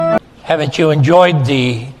Haven't you enjoyed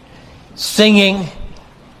the singing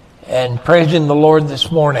and praising the Lord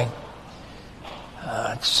this morning?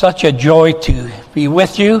 It's such a joy to be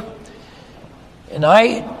with you. And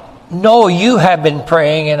I know you have been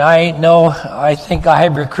praying, and I think I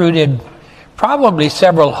have recruited probably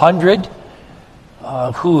several hundred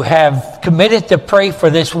who have committed to pray for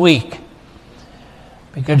this week.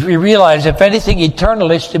 Because we realize if anything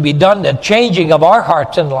eternal is to be done, the changing of our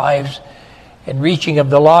hearts and lives and reaching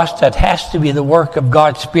of the lost, that has to be the work of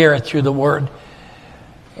God's Spirit through the Word.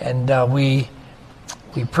 And we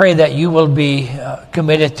pray that you will be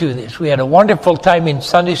committed to this. We had a wonderful time in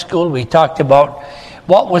Sunday school. We talked about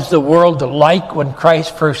what was the world like when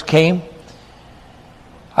Christ first came.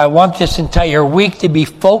 I want this entire week to be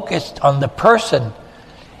focused on the person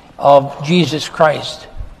of Jesus Christ.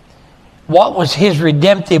 What was his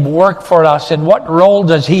redemptive work for us, and what role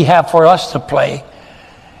does he have for us to play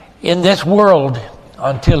in this world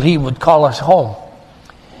until he would call us home?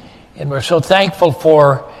 And we're so thankful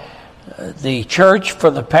for the church,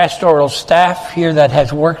 for the pastoral staff here that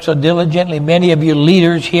has worked so diligently. Many of you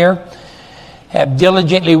leaders here have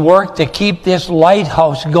diligently worked to keep this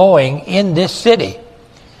lighthouse going in this city.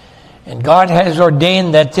 And God has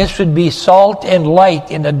ordained that this would be salt and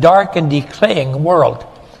light in a dark and decaying world.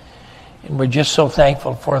 And we're just so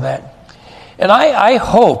thankful for that. And I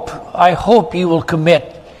hope you will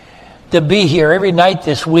commit to be here every night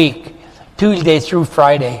this week, Tuesday through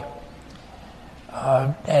Friday.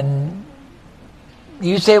 And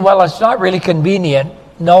you say, well, it's not really convenient.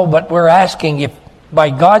 No, but we're asking if by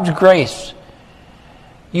God's grace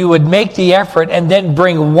you would make the effort and then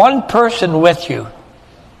bring one person with you.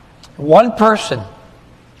 One person.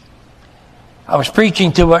 I was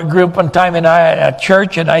preaching to a group one time at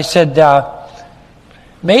church, and I said,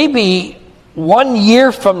 maybe 1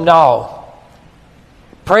 year from now,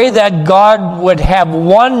 pray that God would have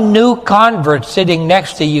one new convert sitting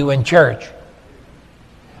next to you in church.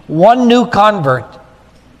 One new convert.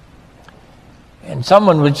 And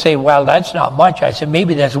someone would say, well, that's not much. I said,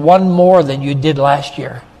 maybe that's one more than you did last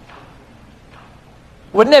year.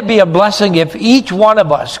 Wouldn't it be a blessing if each one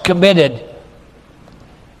of us committed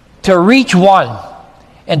to reach one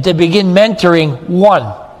and to begin mentoring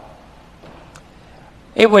one?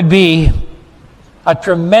 It would be a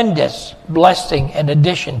tremendous blessing and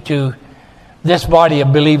addition to this body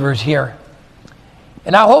of believers here.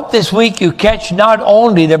 And I hope this week you catch not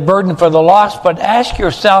only the burden for the lost, but ask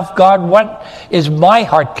yourself, God, what is my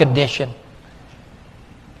heart condition?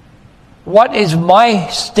 What is my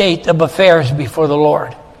state of affairs before the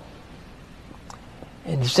Lord?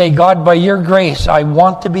 And you say, God, by your grace, I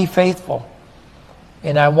want to be faithful.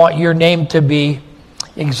 And I want your name to be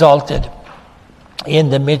exalted in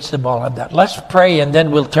the midst of all of that. Let's pray, and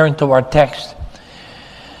then we'll turn to our text.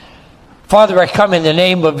 Father, I come in the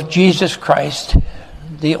name of Jesus Christ,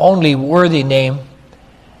 the only worthy name,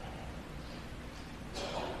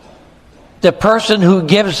 the person who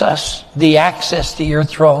gives us the access to your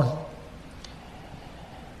throne.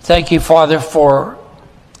 Thank you, Father, for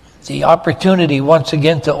the opportunity once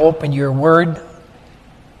again to open your word.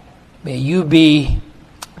 May you be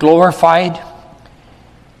glorified.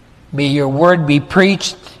 May your word be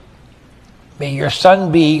preached. May your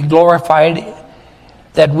Son be glorified,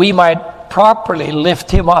 that we might properly lift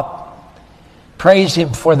him up, praise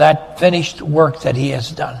him for that finished work that he has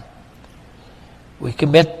done. We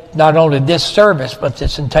commit not only this service, but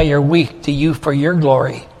this entire week to you for your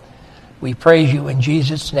glory. We praise you in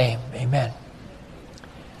Jesus' name. Amen.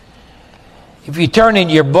 If you turn in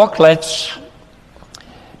your booklets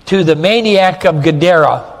to the Maniac of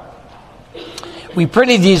Gadara, we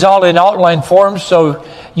printed these all in outline form so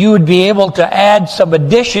you would be able to add some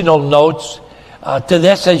additional notes to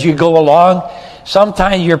this as you go along.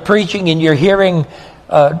 Sometimes you're preaching and you're hearing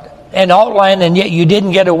an outline, and yet you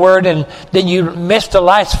didn't get a word, and then you missed the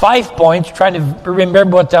last 5 points trying to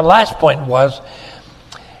remember what the last point was.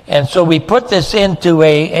 And so we put this into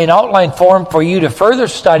an outline form for you to further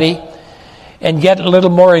study and get a little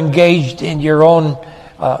more engaged in your own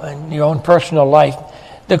personal life.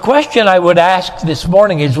 The question I would ask this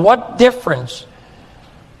morning is, what difference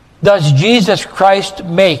does Jesus Christ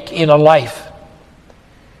make in a life?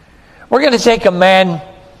 We're going to take a man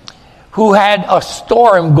who had a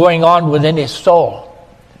storm going on within his soul.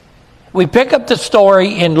 We pick up the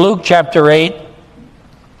story in Luke chapter 8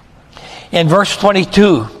 in verse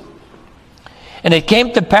 22. And it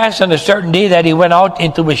came to pass on a certain day that he went out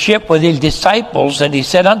into a ship with his disciples, and he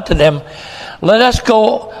said unto them, let us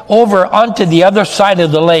go over unto the other side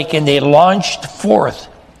of the lake. And they launched forth.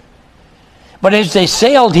 But as they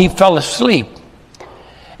sailed, he fell asleep.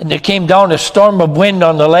 And there came down a storm of wind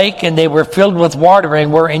on the lake, and they were filled with water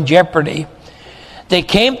and were in jeopardy. They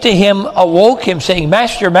came to him, awoke him, saying,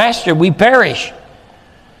 Master, Master, we perish.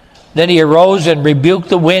 Then he arose and rebuked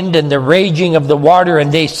the wind and the raging of the water,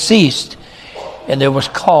 and they ceased, and there was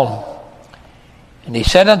calm. And he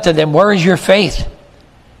said unto them, Where is your faith?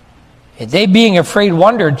 And they, being afraid,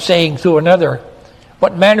 wondered, saying to another,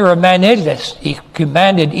 What manner of man is this? He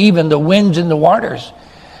commanded even the winds and the waters,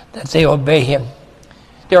 that they obey him.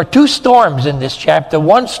 There are two storms in this chapter.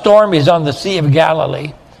 One storm is on the Sea of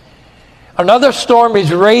Galilee. Another storm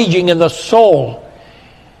is raging in the soul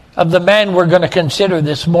of the man we're going to consider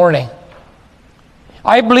this morning.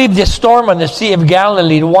 I believe this storm on the Sea of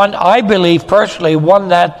Galilee, I believe personally, one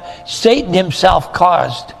that Satan himself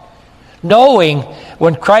caused. Knowing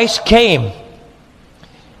when Christ came,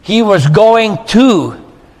 he was going to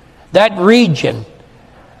that region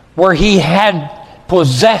where he had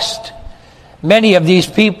possessed many of these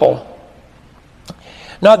people.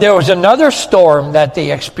 Now, there was another storm that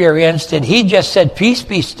they experienced, and he just said, Peace,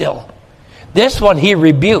 be still. This one he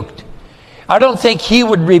rebuked. I don't think he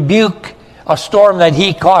would rebuke a storm that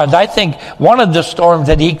he caused. I think one of the storms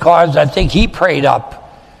that he caused, I think he prayed up.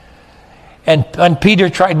 And Peter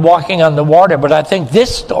tried walking on the water, but I think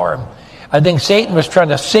this storm, I think Satan was trying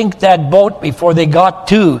to sink that boat before they got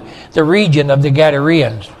to the region of the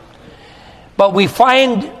Gadareans. But we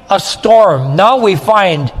find a storm. Now we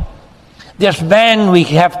find this man we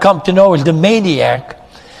have come to know as the maniac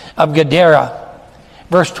of Gadara.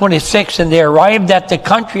 Verse 26, and they arrived at the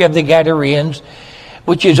country of the Gadareans,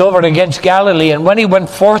 which is over against Galilee. And when he went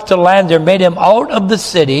forth to land, there made him out of the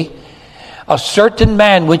city a certain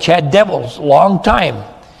man which had devils long time,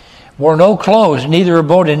 wore no clothes, neither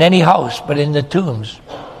abode in any house, but in the tombs.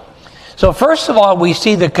 So first of all, we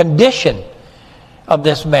see the condition of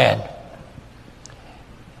this man.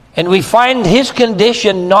 And we find his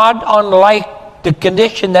condition not unlike the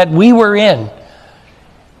condition that we were in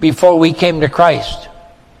before we came to Christ.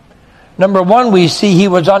 Number one, we see he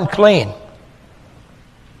was unclean.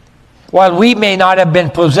 While we may not have been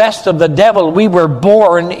possessed of the devil, we were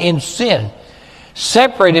born in sin,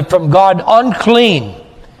 separated from God, unclean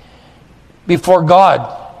before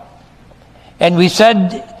God. And we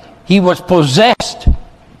said he was possessed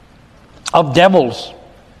of devils.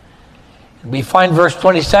 We find verse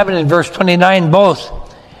 27 and verse 29 both.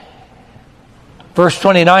 Verse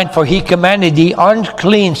 29, for he commanded the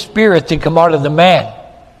unclean spirit to come out of the man.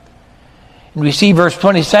 And we see verse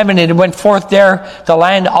 27, and it went forth there to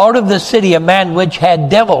land out of the city a man which had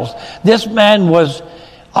devils. This man was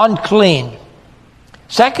unclean.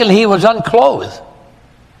 Secondly, he was unclothed.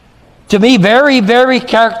 To me, very, very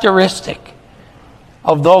characteristic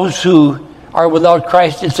of those who are without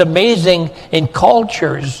Christ. It's amazing in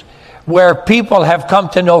cultures where people have come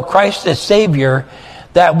to know Christ as Savior,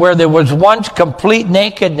 that where there was once complete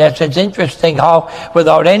nakedness, it's interesting how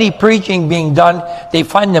without any preaching being done, they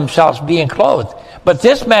find themselves being clothed. But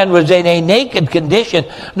this man was in a naked condition,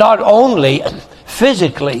 not only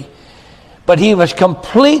physically, but he was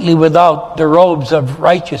completely without the robes of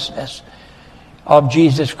righteousness of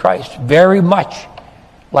Jesus Christ. Very much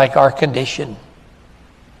like our condition.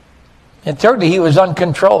 And thirdly, he was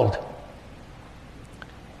uncontrolled.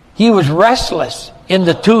 He was restless in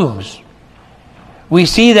the tombs. We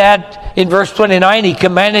see that in verse 29, he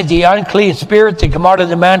commanded the unclean spirit to come out of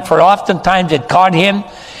the man, for oftentimes it caught him.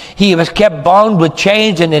 He was kept bound with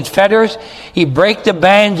chains and in fetters. He brake the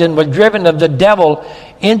bands and was driven of the devil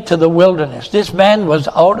into the wilderness. This man was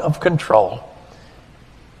out of control.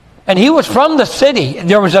 And he was from the city.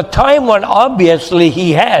 There was a time when obviously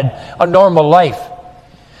he had a normal life.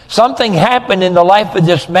 Something happened in the life of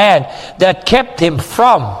this man that kept him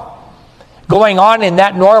from going on in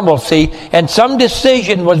that normalcy, and some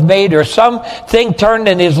decision was made or something turned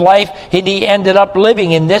in his life, and he ended up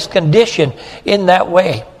living in this condition in that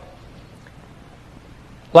way.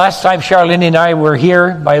 Last time Charlene and I were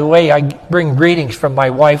here, by the way, I bring greetings from my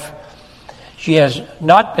wife. She has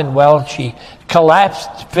not been well. She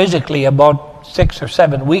collapsed physically about 6 or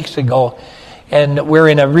 7 weeks ago. And we're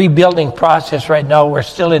in a rebuilding process right now. We're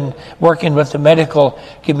still working with the medical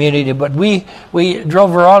community. But we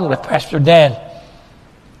drove her on with Pastor Dan.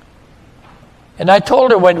 And I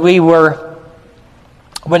told her when we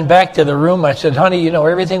went back to the room, I said, honey, you know,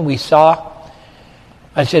 everything we saw,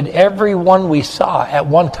 I said, everyone we saw at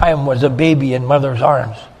one time was a baby in mother's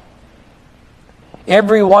arms.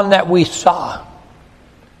 Everyone that we saw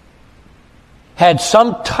had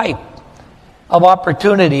some type of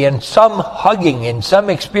opportunity and some hugging and some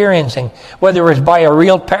experiencing, whether it was by a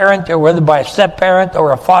real parent or whether by a step-parent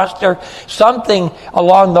or a foster, something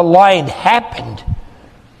along the line happened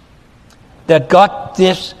that got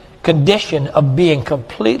this condition of being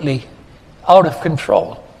completely out of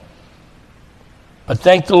control. But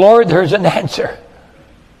thank the Lord, there's an answer.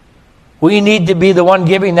 We need to be the one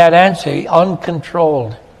giving that answer.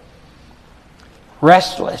 Uncontrolled.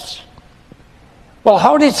 Restless. Well,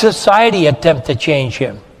 how did society attempt to change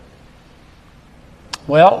him?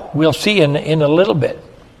 Well, we'll see in a little bit.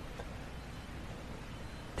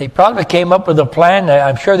 They probably came up with a plan.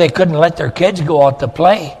 I'm sure they couldn't let their kids go out to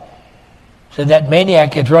play. So that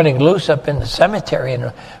maniac is running loose up in the cemetery,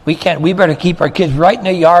 and we better keep our kids right in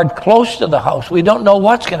the yard close to the house. We don't know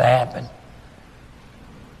what's going to happen.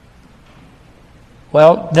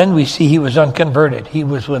 Well, then we see he was unconverted. He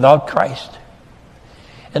was without Christ.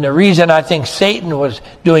 And the reason I think Satan was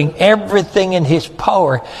doing everything in his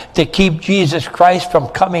power to keep Jesus Christ from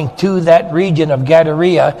coming to that region of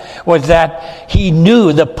Gadara was that he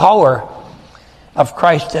knew the power of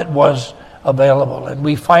Christ that was available. And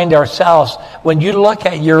we find ourselves, when you look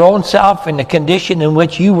at your own self and the condition in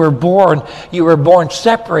which you were born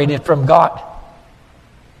separated from God.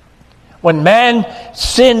 When man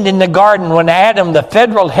sinned in the garden, when Adam, the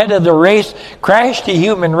federal head of the race, crashed the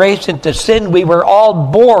human race into sin, we were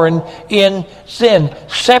all born in sin,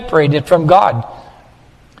 separated from God.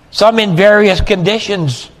 Some in various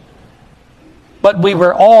conditions, but we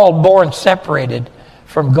were all born separated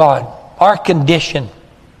from God. Our condition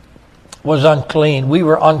was unclean. We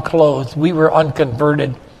were unclothed. We were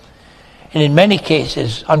unconverted. And in many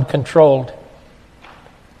cases, uncontrolled.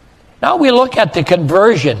 Now we look at the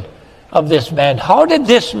conversion of this man. How did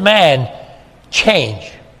this man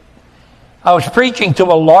change? I was preaching to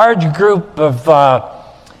a large group of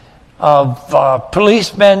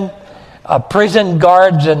policemen, prison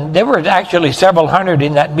guards, and there were actually several hundred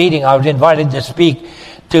in that meeting. I was invited to speak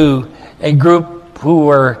to a group who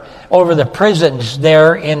were over the prisons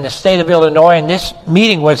there in the state of Illinois, and this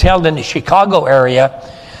meeting was held in the Chicago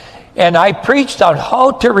area. And I preached on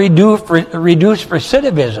how to reduce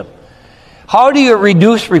recidivism. How do you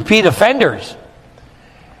reduce repeat offenders?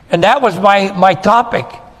 And that was my topic.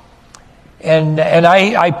 And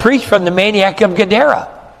I preached from the maniac of Gadara.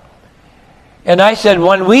 And I said,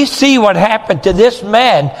 when we see what happened to this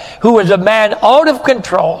man, who was a man out of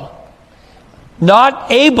control,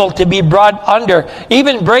 not able to be brought under,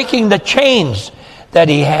 even breaking the chains that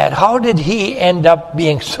he had, how did he end up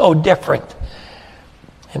being so different?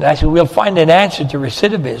 And I said, we'll find an answer to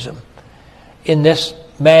recidivism in this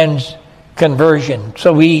man's conversion.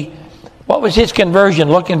 So what was his conversion?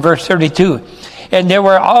 Look in verse 32. And there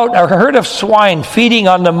were out a herd of swine feeding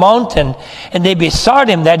on the mountain, and they besought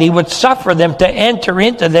him that he would suffer them to enter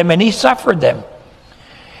into them, and he suffered them.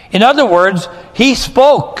 In other words, he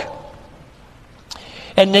spoke.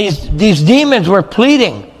 And these demons were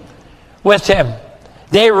pleading with him.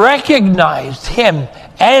 They recognized him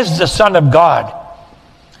as the Son of God.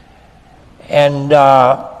 And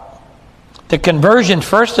the conversion,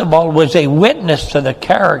 first of all, was a witness to the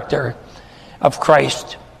character of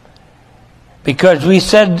Christ. Because we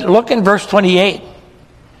said, look in verse 28.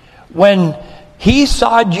 When he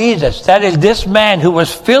saw Jesus, that is this man who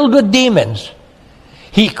was filled with demons,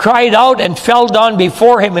 he cried out and fell down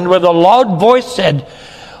before him and with a loud voice said,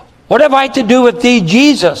 "What have I to do with thee,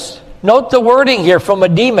 Jesus?" Note the wording here from a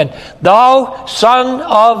demon. "Thou Son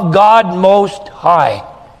of God Most High."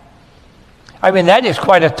 I mean, that is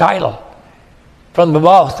quite a title from the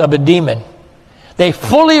mouth of a demon. They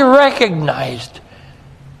fully recognized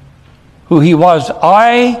who he was.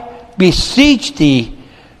 "I beseech thee,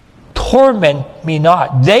 torment me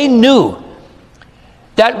not." They knew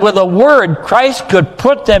that with a word, Christ could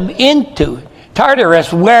put them into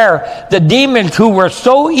Tartarus, where the demons who were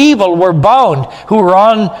so evil were bound, who were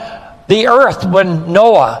on the earth when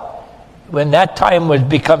that time was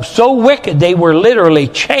become so wicked, they were literally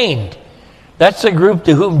chained. That's the group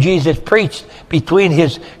to whom Jesus preached between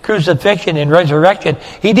his crucifixion and resurrection.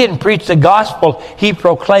 He didn't preach the gospel. He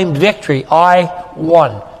proclaimed victory. I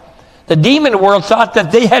won. The demon world thought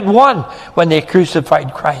that they had won when they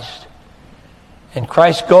crucified Christ. And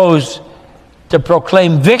Christ goes to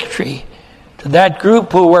proclaim victory to that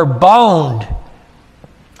group who were bound,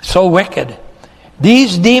 so wicked.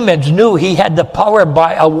 These demons knew he had the power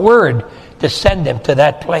by a word to send them to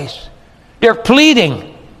that place. They're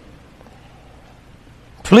pleading.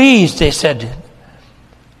 "Please," they said,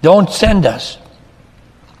 "don't send us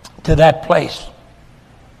to that place."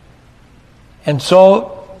 And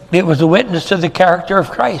so it was a witness to the character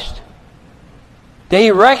of Christ.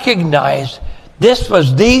 They recognized this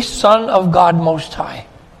was the Son of God Most High.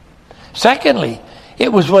 Secondly,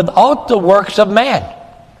 it was without the works of man.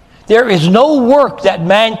 There is no work that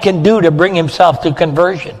man can do to bring himself to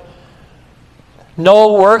conversion.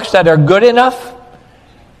 no works that are good enough.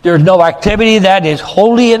 There's no activity that is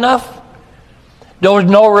holy enough. There's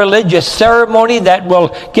no religious ceremony that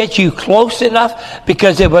will get you close enough,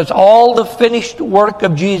 because it was all the finished work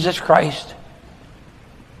of Jesus Christ.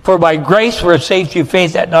 For by grace we're saved through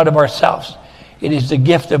faith, that not of ourselves. It is the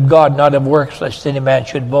gift of God, not of works, lest any man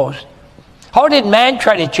should boast. How did man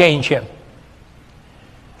try to change him?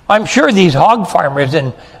 I'm sure these hog farmers,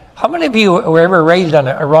 and how many of you were ever raised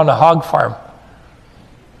around a hog farm?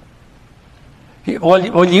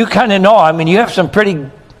 Well, you kind of know. I mean, you have some pretty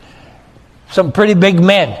big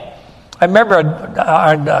men. I remember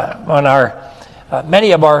on our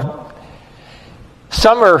many of our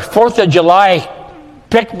summer 4th of July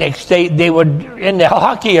picnics, they would, in the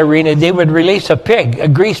hockey arena, they would release a pig, a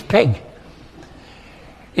greased pig.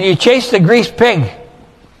 And you chase the greased pig.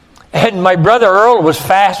 And my brother Earl was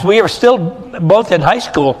fast. We were still both in high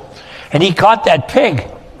school. And he caught that pig.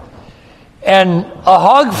 And a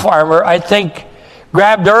hog farmer, I think,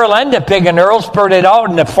 grabbed Earl and the pig, and Earl spurted it out,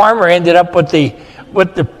 and the farmer ended up with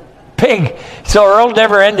the pig. So Earl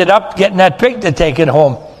never ended up getting that pig to take it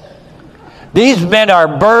home. These men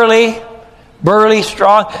are burly,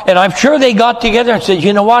 strong, and I'm sure they got together and said,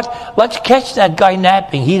 you know what, let's catch that guy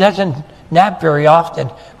napping. He doesn't nap very often.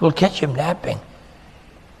 We'll catch him napping.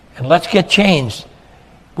 And let's get changed.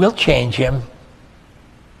 We'll change him.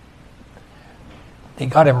 They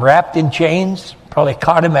got him wrapped in chains, probably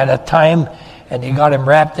caught him at a time, and they got him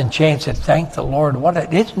wrapped in chains and said, thank the Lord.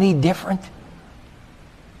 Isn't he different?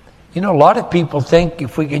 You know, a lot of people think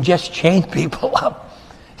if we can just chain people up,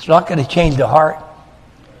 it's not going to change the heart.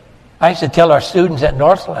 I used to tell our students at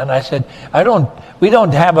Northland, I said, we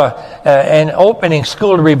don't have an opening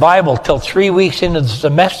school revival till 3 weeks into the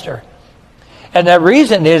semester. And the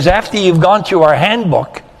reason is, after you've gone through our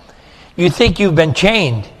handbook, you think you've been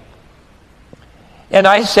chained. And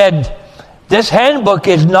I said, this handbook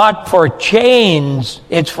is not for chains,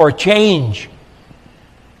 it's for change.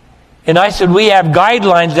 And I said, we have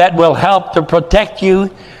guidelines that will help to protect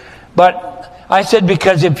you. But I said,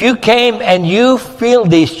 because if you came and you feel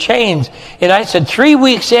these chains, and I said, 3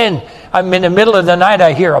 weeks in, I'm in the middle of the night,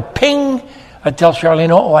 I hear a ping. I tell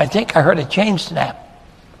Charlene, I think I heard a chain snap.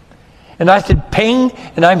 And I said, ping,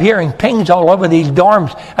 and I'm hearing pings all over these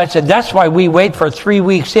dorms. I said, that's why we wait for 3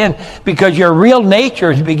 weeks in, because your real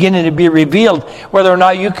nature is beginning to be revealed, whether or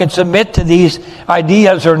not you can submit to these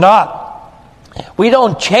ideas or not. We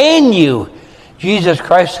don't chain you. Jesus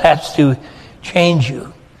Christ has to change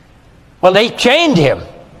you. Well, they chained him.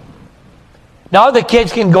 Now the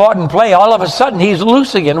kids can go out and play. All of a sudden, he's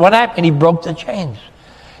loose again. What happened? He broke the chains.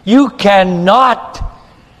 You cannot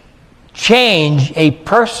change a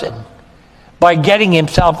person by getting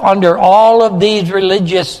himself under all of these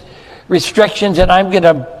religious restrictions, and I'm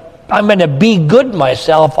gonna be good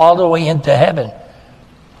myself all the way into heaven.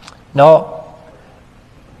 No.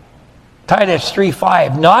 Titus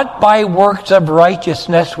 3:5, not by works of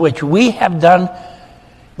righteousness which we have done,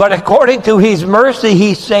 but according to his mercy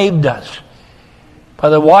he saved us by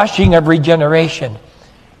the washing of regeneration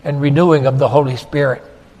and renewing of the Holy Spirit.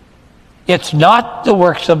 It's not the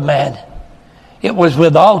works of man. It was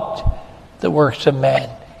without the works of man.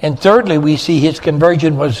 And thirdly, we see his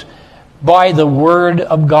conversion was by the word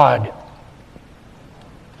of God.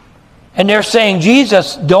 And they're saying,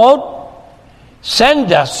 Jesus, don't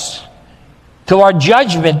send us to our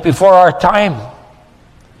judgment before our time.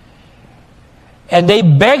 And they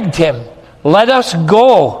begged him, let us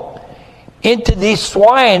go into these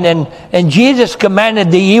swine. And Jesus commanded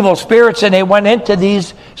the evil spirits, and they went into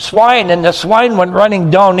these swine, and the swine went running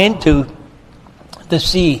down into the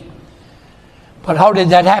sea. But how did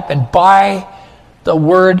that happen? By the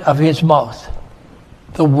word of his mouth.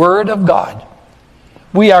 The word of God.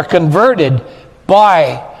 We are converted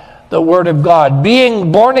by the word of God.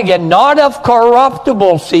 Being born again, not of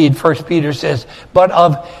corruptible seed, 1 Peter says, but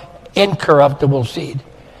of incorruptible seed.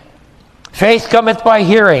 Faith cometh by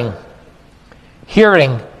hearing.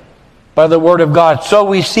 Hearing by the word of God. So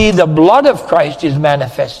we see the blood of Christ is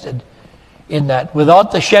manifested in that.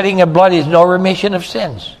 Without the shedding of blood is no remission of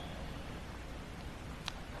sins.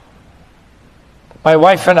 My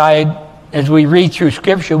wife and I, as we read through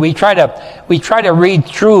Scripture, we try to read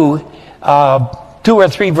through 2 or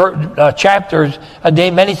 3 chapters a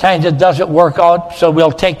day. Many times it doesn't work out, so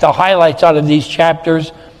we'll take the highlights out of these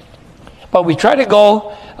chapters. But we try to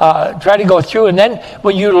go through, and then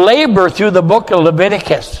when you labor through the book of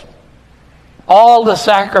Leviticus, all the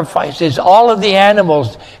sacrifices, all of the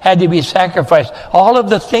animals had to be sacrificed, all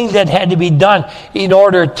of the things that had to be done in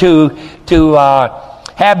order to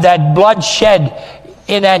have that blood shed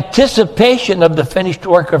in anticipation of the finished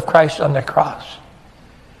work of Christ on the cross.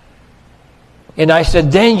 And I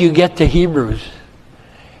said, then you get to Hebrews,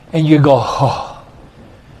 and you go, oh,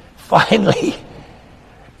 finally,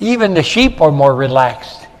 even the sheep are more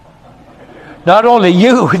relaxed. Not only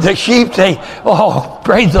you, the sheep say, oh,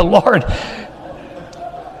 praise the Lord.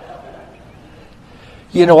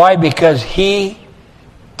 You know why? Because he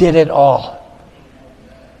did it all.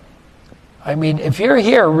 I mean, if you're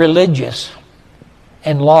here religious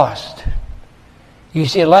and lost, you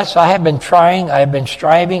say, Les, I have been trying, I have been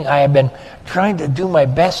striving, I have been trying to do my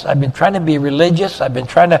best, I've been trying to be religious, I've been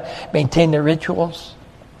trying to maintain the rituals.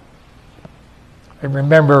 I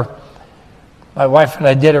remember my wife and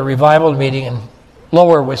I did a revival meeting in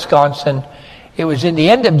Lower Wisconsin. It was in the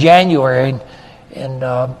end of January, and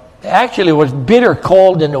actually it was bitter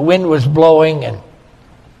cold and the wind was blowing,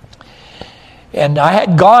 and I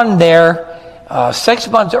had gone there 6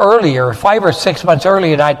 months earlier, 5 or 6 months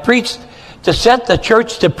earlier, and I'd preached to set the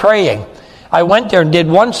church to praying. I went there and did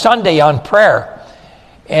one Sunday on prayer.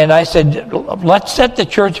 And I said, let's set the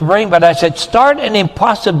church praying, but I said, start an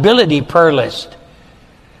impossibility prayer list.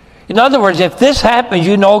 In other words, if this happens,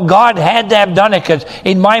 you know God had to have done it, because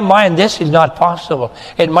in my mind, this is not possible.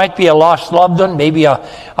 It might be a lost loved one, maybe a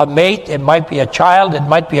mate, it might be a child, it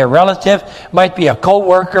might be a relative, it might be a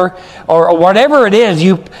co-worker, or whatever it is,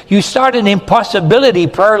 you start an impossibility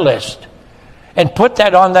prayer list and put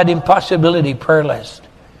that on that impossibility prayer list.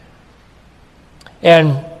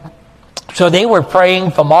 And so they were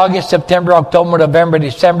praying from August, September, October, November,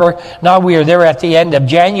 December. Now we are there at the end of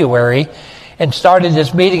January, and started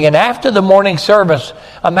this meeting. And after the morning service,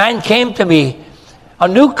 a man came to me, a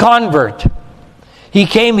new convert. He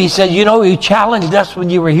came, he said, you know, you challenged us when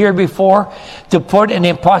you were here before to put an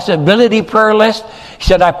impossibility prayer list. He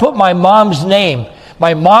said, I put my mom's name.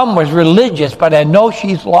 My mom was religious, but I know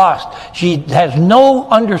she's lost. She has no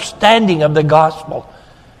understanding of the gospel.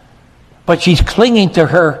 But she's clinging to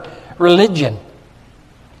her religion.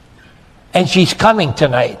 And she's coming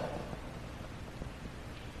tonight.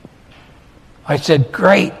 I said,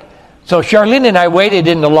 great. So Charlene and I waited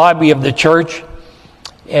in the lobby of the church,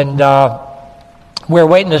 and we're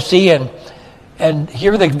waiting to see, and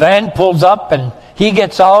here the van pulls up, and he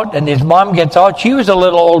gets out, and his mom gets out. She was a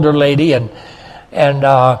little older lady, and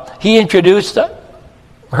he introduced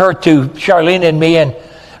her to Charlene and me, and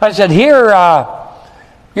I said, here,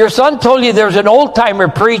 your son told you there's an old-timer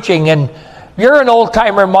preaching, and you're an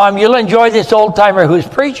old-timer, Mom. You'll enjoy this old-timer who's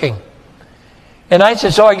preaching. And I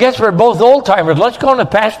said, so I guess we're both old-timers. Let's go in the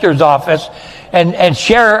pastor's office and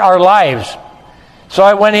share our lives.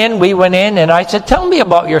 So we went in, and I said, tell me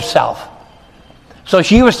about yourself. So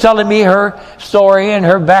she was telling me her story and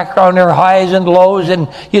her background, her highs and lows, and,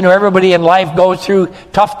 you know, everybody in life goes through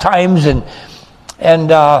tough times.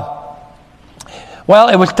 Well,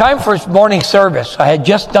 it was time for morning service. I had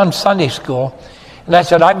just done Sunday school, and I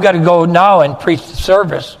said, I've got to go now and preach the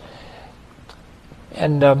service.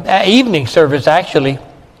 And evening service, actually.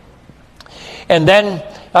 And then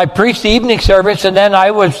I preached the evening service, and then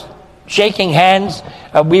I was shaking hands.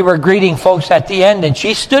 We were greeting folks at the end, and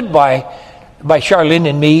she stood by Charlene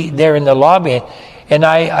and me there in the lobby. And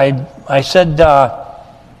I said,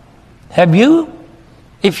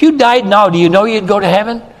 if you died now, do you know you'd go to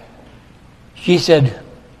heaven? She said,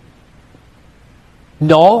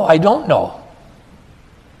 no, I don't know.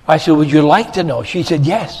 I said, would you like to know? She said,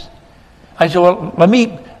 yes. I said, well, let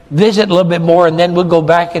me visit a little bit more, and then we'll go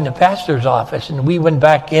back in the pastor's office. And we went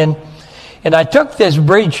back in, and I took this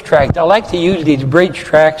bridge tract. I like to use these bridge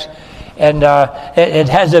tracts, and it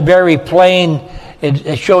has a very plain,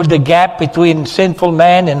 it shows the gap between sinful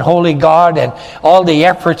man and holy God, and all the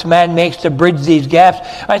efforts man makes to bridge these gaps.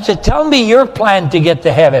 I said, tell me your plan to get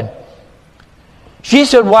to heaven. She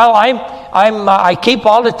said, well, I keep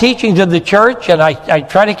all the teachings of the church, and I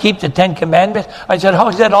try to keep the 10 Commandments. I said,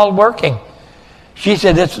 how's that all working? She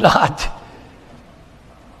said, it's not.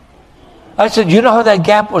 I said, you know how that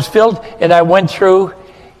gap was filled? And I went through,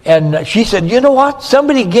 and she said, you know what?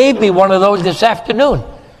 Somebody gave me one of those this afternoon.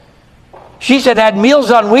 She said, had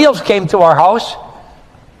Meals on Wheels came to our house,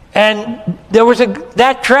 and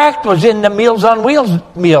that tract was in the Meals on Wheels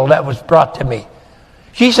meal that was brought to me.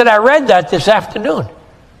 She said, I read that this afternoon.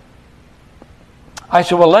 I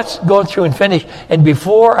said, well, let's go through and finish. And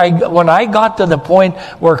when I got to the point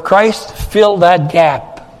where Christ filled that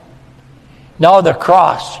gap, now the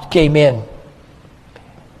cross came in.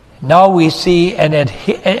 Now we see, and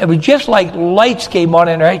it was just like lights came on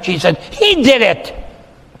in her head. She said, he did it.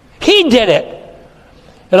 He did it.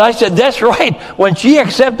 And I said, that's right. When she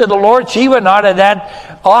accepted the Lord, she went out of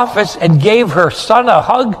that office and gave her son a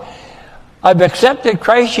hug. I've accepted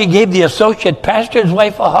Christ. She gave the associate pastor's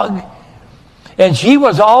wife a hug. And she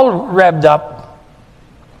was all revved up.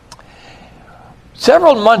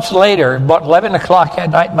 Several months later, about 11 o'clock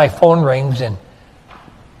at night, my phone rings,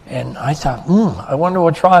 and I thought, I wonder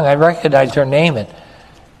what's wrong. I recognized her name, and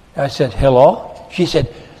I said, hello? She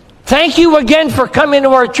said, thank you again for coming to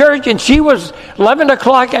our church. And she was 11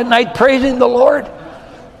 o'clock at night praising the Lord.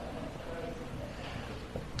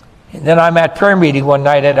 And then I'm at prayer meeting one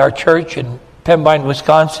night at our church in Pembine,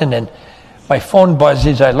 Wisconsin, and my phone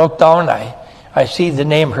buzzes. I look down, I see the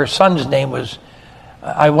name, her son's name was,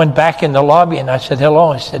 I went back in the lobby and I said,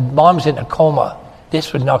 hello. I said, Mom's in a coma.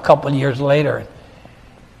 This was now a couple of years later.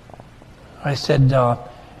 I said,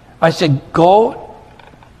 go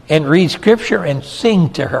and read scripture and sing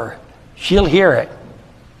to her. She'll hear it.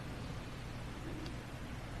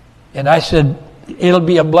 And I said, it'll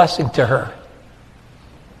be a blessing to her.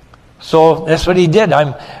 So that's what he did.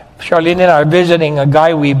 Charlene and I are visiting a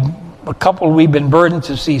couple we've been burdened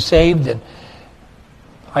to see saved, and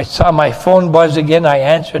I saw my phone buzz again. I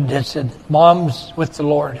answered and said, Mom's with the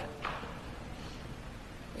Lord.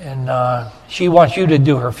 And she wants you to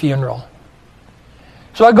do her funeral.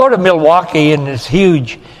 So I go to Milwaukee in this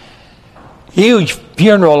huge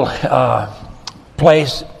funeral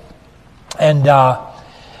place, and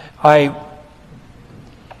I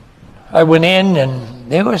went in,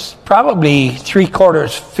 and it was probably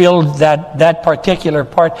 3/4 filled that particular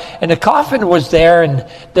part, and the coffin was there, and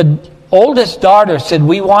the oldest daughter said,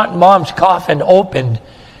 we want Mom's coffin opened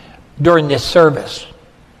during this service.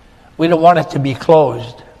 We don't want it to be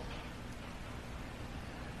closed.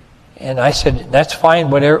 And I said, that's fine,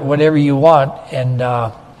 whatever you want. And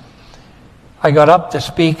I got up to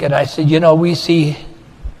speak, and I said, we see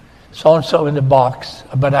so-and-so in the box,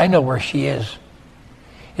 but I know where she is.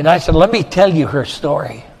 And I said, let me tell you her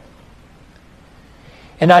story.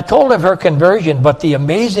 And I told of her conversion, but the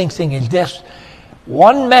amazing thing is this.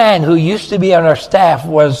 One man who used to be on our staff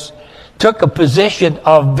took a position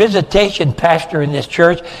of visitation pastor in this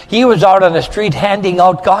church. He was out on the street handing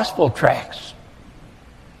out gospel tracts.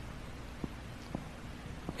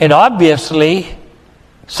 And obviously,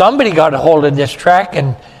 somebody got a hold of this tract,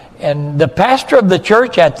 and the pastor of the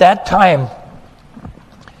church at that time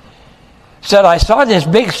said, I saw this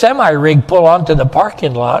big semi-rig pull onto the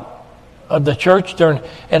parking lot of the church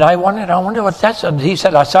and I wonder what that's. And he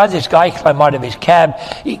said, I saw this guy climb out of his cab.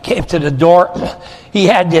 He came to the door. He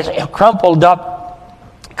had this crumpled up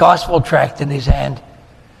gospel tract in his hand.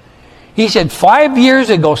 He said, 5 years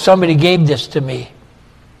ago, somebody gave this to me.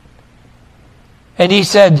 And he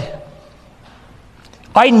said,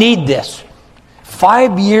 I need this.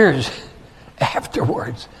 5 years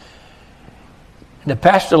afterwards. And the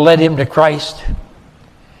pastor led him to Christ.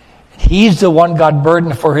 He's the one got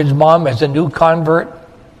burdened for his mom as a new convert.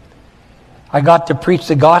 I got to preach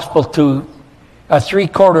the gospel to a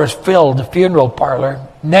 3/4 filled funeral parlor,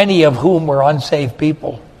 many of whom were unsaved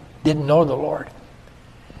people, didn't know the Lord.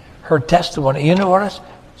 Her testimony, you know what?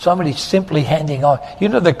 Somebody simply handing out. You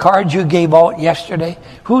know the cards you gave out yesterday?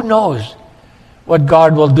 Who knows what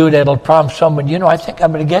God will do that'll prompt someone, I think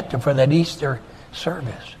I'm going to get there for that Easter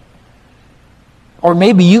service. Or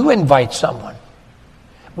maybe you invite someone.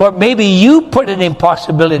 But maybe you put an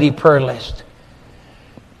impossibility prayer list.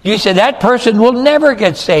 You say that person will never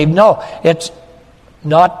get saved. No, it's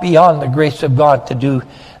not beyond the grace of God to do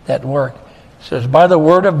that work. It says, by the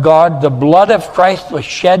word of God, the blood of Christ was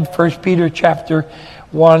shed, 1 Peter chapter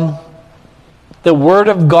 1. The word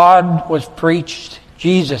of God was preached.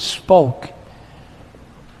 Jesus spoke.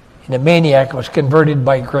 And the maniac was converted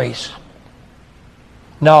by grace.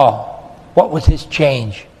 Now, what was his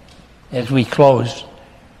change as we close?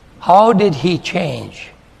 How did he change?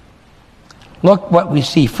 Look what we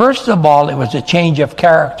see. First of all, it was a change of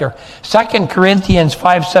character. 2 Corinthians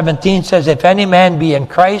 5:17 says, if any man be in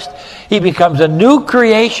Christ, he becomes a new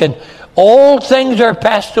creation. Old things are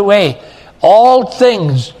passed away. All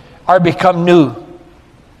things are become new.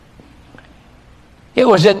 It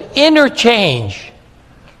was an inner change,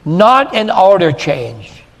 not an outer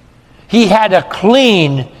change. He had a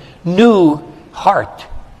clean, new heart.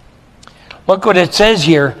 Look what it says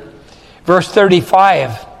here, verse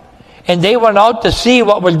 35. And they went out to see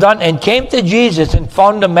what was done and came to Jesus and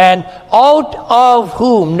found a man out of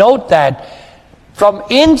whom, note that, from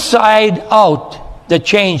inside out the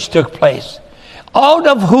change took place. Out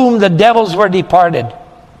of whom the devils were departed.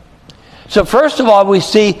 So first of all, we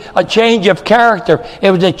see a change of character.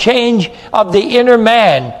 It was a change of the inner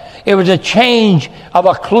man. It was a change of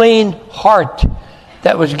a clean heart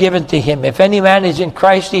that was given to him. If any man is in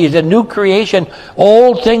Christ, he is a new creation.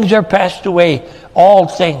 Old things are passed away. All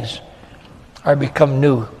things are become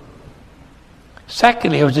new.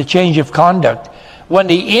 Secondly, it was a change of conduct. When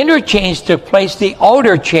the inner change took place, the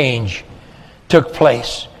outer change took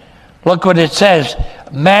place. Look what it says.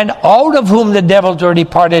 Man out of whom the devils are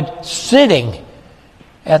departed, sitting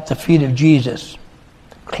at the feet of Jesus,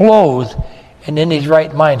 clothed and in his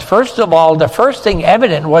right mind. First of all, the first thing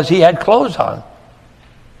evident was he had clothes on.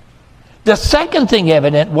 The second thing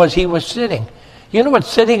evident was he was sitting. You know what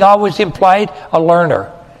sitting always implied? A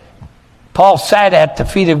learner. Paul sat at the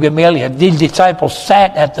feet of Gamaliel. These disciples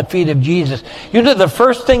sat at the feet of Jesus. You know the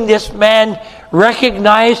first thing this man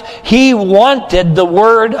recognized? He wanted the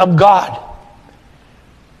Word of God.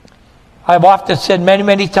 I've often said many,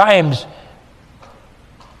 many times,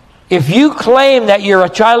 if you claim that you're a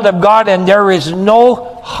child of God and there is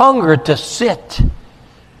no hunger to sit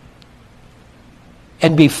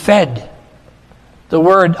and be fed the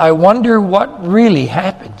Word, I wonder what really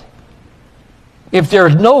happened. If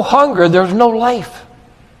there's no hunger, there's no life.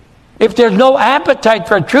 If there's no appetite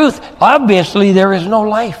for truth, obviously there is no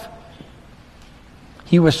life.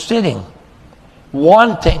 He was sitting,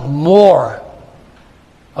 wanting more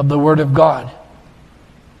of the Word of God.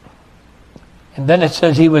 And then it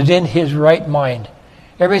says he was in his right mind.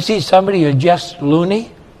 Ever see somebody who's just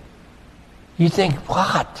loony? You think,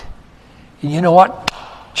 what? And you know what?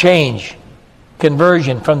 Change.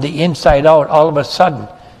 Conversion from the inside out. All of a sudden,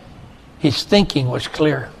 his thinking was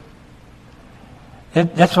clear.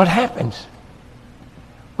 That's what happens.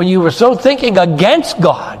 When you were so thinking against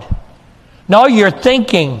God, now you're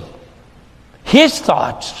thinking His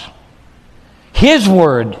thoughts, His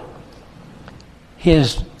Word,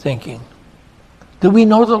 His thinking. Do we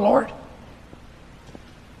know the Lord?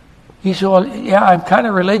 You say, well, yeah, I'm kind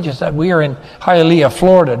of religious. We are in Hialeah,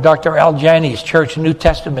 Florida. Dr. Al Janney's church, New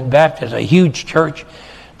Testament Baptist, a huge church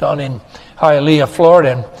down in Hialeah,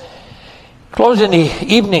 Florida. And closing the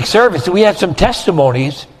evening service, we had some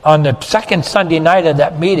testimonies on the second Sunday night of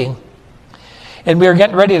that meeting. And we were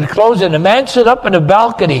getting ready to close, and a man stood up in the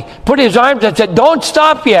balcony, put his arms and said, "Don't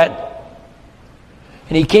stop yet."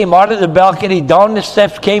 And he came out of the balcony, down the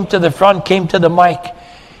steps, came to the front, came to the mic.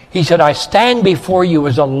 He said, "I stand before you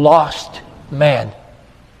as a lost man."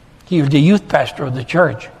 He was the youth pastor of the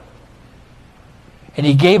church. And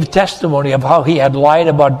he gave testimony of how he had lied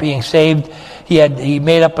about being saved. He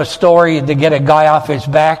made up a story to get a guy off his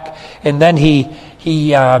back. And then he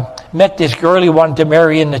met this girl he wanted to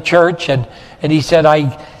marry in the church. And he said,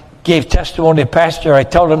 "I gave testimony to pastor. I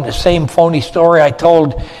told him the same phony story I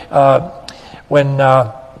told when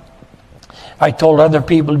I told other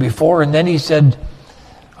people before." And then he said,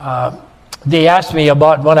 they asked me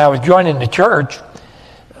about when I was joining the church.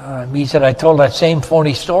 He said, "I told that same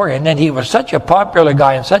phony story." And then he was such a popular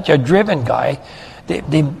guy and such a driven guy,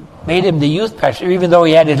 they made him the youth pastor. Even though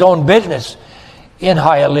he had his own business in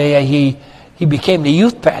Hialeah, he became the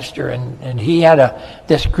youth pastor. And he had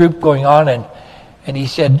this group going on. And he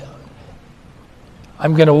said,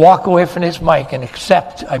 "I'm going to walk away from this mic and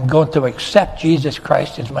I'm going to accept Jesus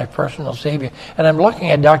Christ as my personal Savior." And I'm looking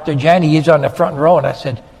at Dr. Janney. He's on the front row.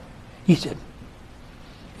 And he said,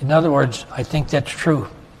 "In other words, I think that's true."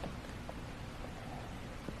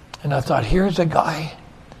 And I thought, here's a guy.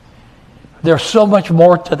 There's so much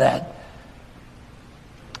more to that.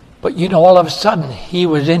 But you know, all of a sudden, he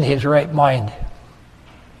was in his right mind.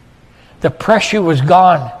 The pressure was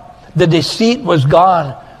gone. The deceit was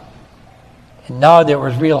gone. And now there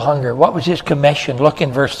was real hunger. What was his commission? Look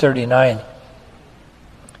in verse 39.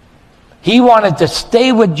 He wanted to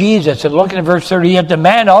stay with Jesus. And look in verse 38. The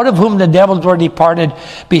man out of whom the devils were departed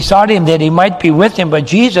besought him that he might be with him. But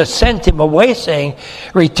Jesus sent him away, saying,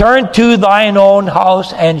 "Return to thine own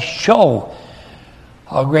house and show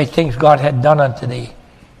how great things God had done unto thee."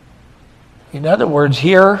 In other words,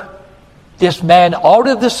 here, this man out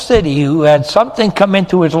of the city who had something come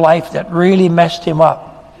into his life that really messed him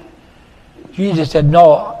up. Jesus said,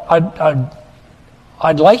 "No,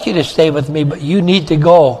 I'd like you to stay with me, but you need to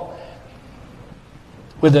go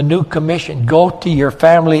with a new commission. Go to your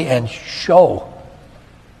family and show."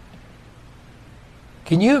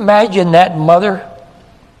 Can you imagine that mother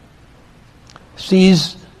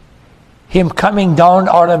sees him coming down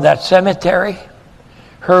out of that cemetery,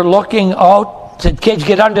 her looking out, said, "Kids,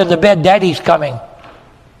 get under the bed, Daddy's coming."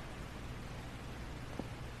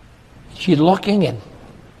 She's looking and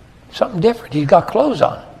something different. He's got clothes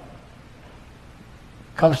on.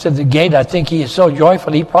 Comes to the gate. I think he is so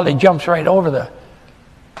joyful, he probably jumps right over the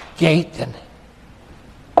gate. And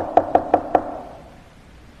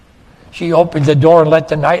she opened the door and let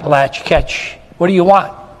the night latch catch. "What do you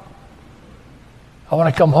want?" "I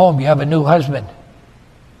want to come home. You have a new husband."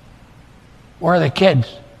 "Where are the kids?"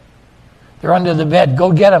 "They're under the bed.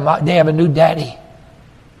 Go get them. They have a new daddy."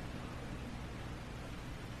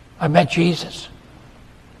 "I met Jesus."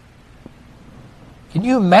 Can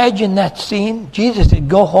you imagine that scene? Jesus said,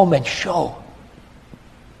 go home and show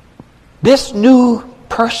this new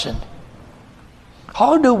person.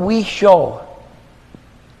 How do we show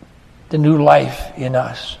the new life in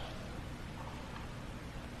us?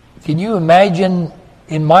 Can you imagine,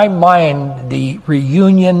 in my mind, the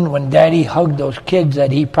reunion when Daddy hugged those kids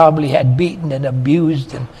that he probably had beaten and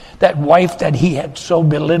abused, and that wife that he had so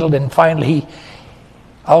belittled, and finally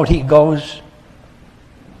out he goes.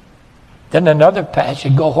 Then another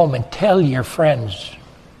passage, go home and tell your friends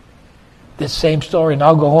this same story, and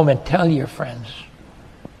I'll go home and tell your friends.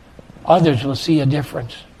 Others will see a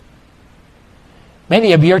difference.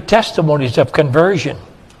 Many of your testimonies of conversion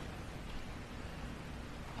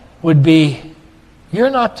would be, you're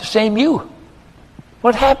not the same you.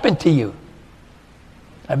 What happened to you?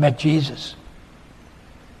 I met Jesus.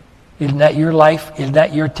 Isn't that your life? Isn't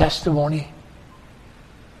that your testimony?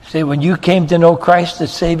 Say, when you came to know Christ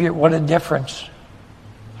as Savior, what a difference.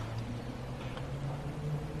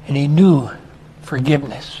 And he knew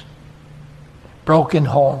forgiveness. Broken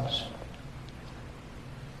homes.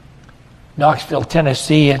 Knoxville,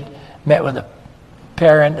 Tennessee, and met with a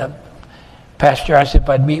parent. A pastor asked if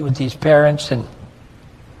I'd meet with these parents, and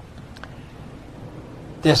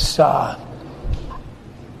this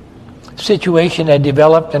situation had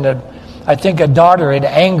developed, and I think a daughter in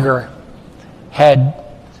anger had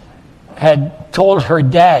told her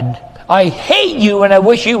dad, I hate you and I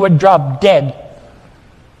wish you would drop dead.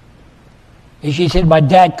 And she said, my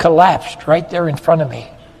dad collapsed right there in front of me.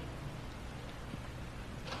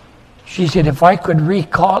 She said, if I could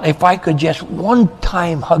just one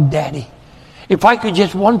time hug Daddy, if I could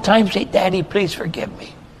just one time say, Daddy, please forgive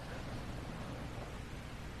me.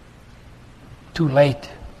 Too late.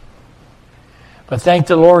 But thank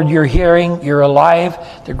the Lord, you're hearing, you're alive.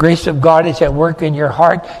 The grace of God is at work in your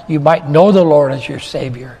heart. You might know the Lord as your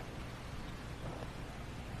Savior.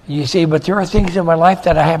 You say, but there are things in my life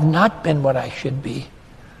that I have not been what I should be.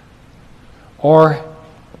 Or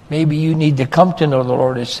maybe you need to come to know the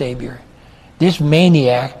Lord as Savior. This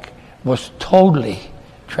maniac was totally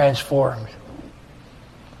transformed.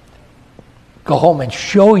 Go home and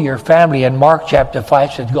show your family. In Mark chapter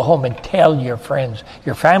 5 says, go home and tell your friends.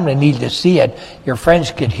 Your family needs to see it. Your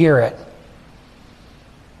friends could hear it.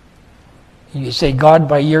 And you say, God,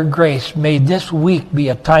 by your grace, may this week be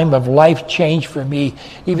a time of life change for me.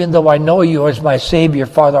 Even though I know you as my Savior,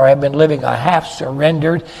 Father, I have been living a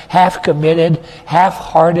half-surrendered, half-committed,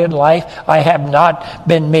 half-hearted life. I have not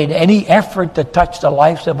been made any effort to touch the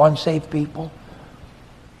lives of unsaved people,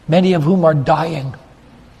 many of whom are dying,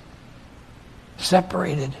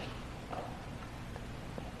 separated.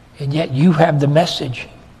 And yet you have the message.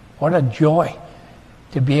 What a joy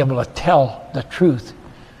to be able to tell the truth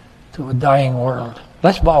to a dying world.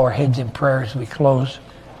 Let's bow our heads in prayer as we close.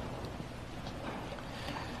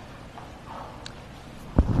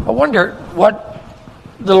 I wonder what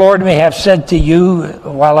the Lord may have said to you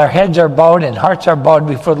while our heads are bowed and hearts are bowed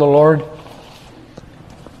before the Lord.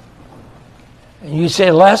 And you say,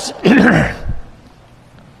 Les, as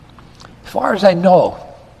far as I know,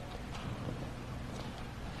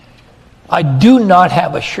 I do not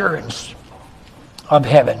have assurance of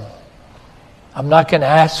heaven. I'm not going to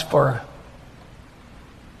ask for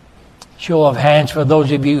show of hands for those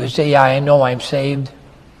of you who say, yeah, I know I'm saved.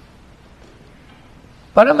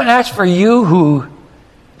 But I'm going to ask for you who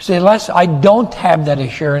say, Les, I don't have that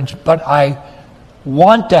assurance, but I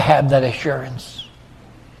want to have that assurance.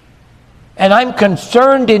 And I'm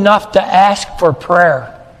concerned enough to ask for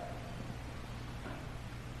prayer.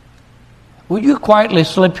 Would you quietly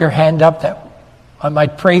slip your hand up that I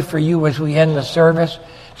might pray for you as we end the service?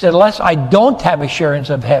 Said, Les, I don't have assurance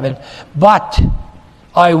of heaven, but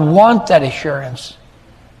I want that assurance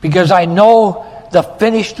because I know the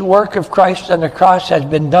finished work of Christ on the cross has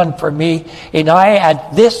been done for me, and I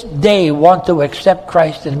at this day want to accept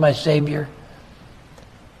Christ as my Savior.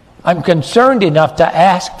 I'm concerned enough to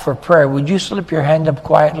ask for prayer. Would you slip your hand up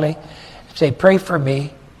quietly? Say, pray for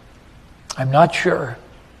me. I'm not sure,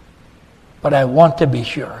 but I want to be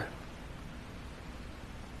sure.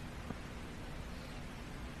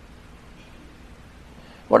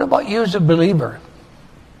 What about you as a believer?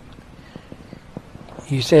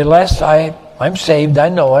 You say, Les, I'm saved, I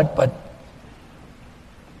know it, but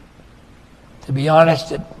to be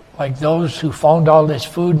honest, like those who found all this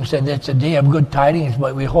food and said it's a day of good tidings,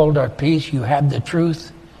 but we hold our peace, you have the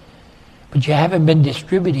truth, but you haven't been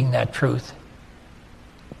distributing that truth.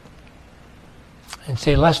 And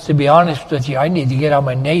say, Les, to be honest with you, I need to get on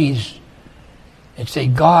my knees and say,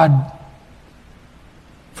 God,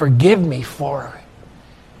 forgive me for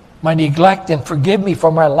my neglect, and forgive me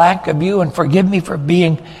for my lack of you, and forgive me for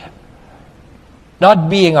being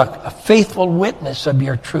not being a faithful witness of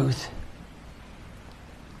your truth.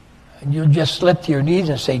 And you'll just slip to your knees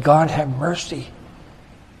and say, God, have mercy.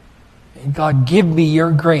 And God, give me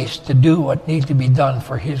your grace to do what needs to be done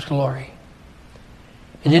for his glory.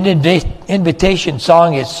 And an invitation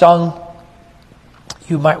song is sung.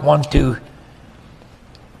 You might want to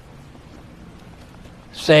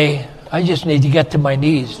say, I just need to get to my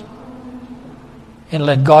knees and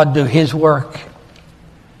let God do his work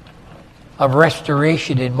of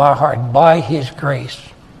restoration in my heart by his grace.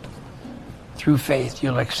 Through faith,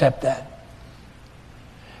 you'll accept that.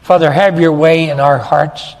 Father, have your way in our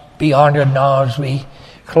hearts. Be honored now as we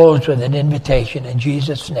close with an invitation. In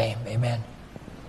Jesus' name, amen.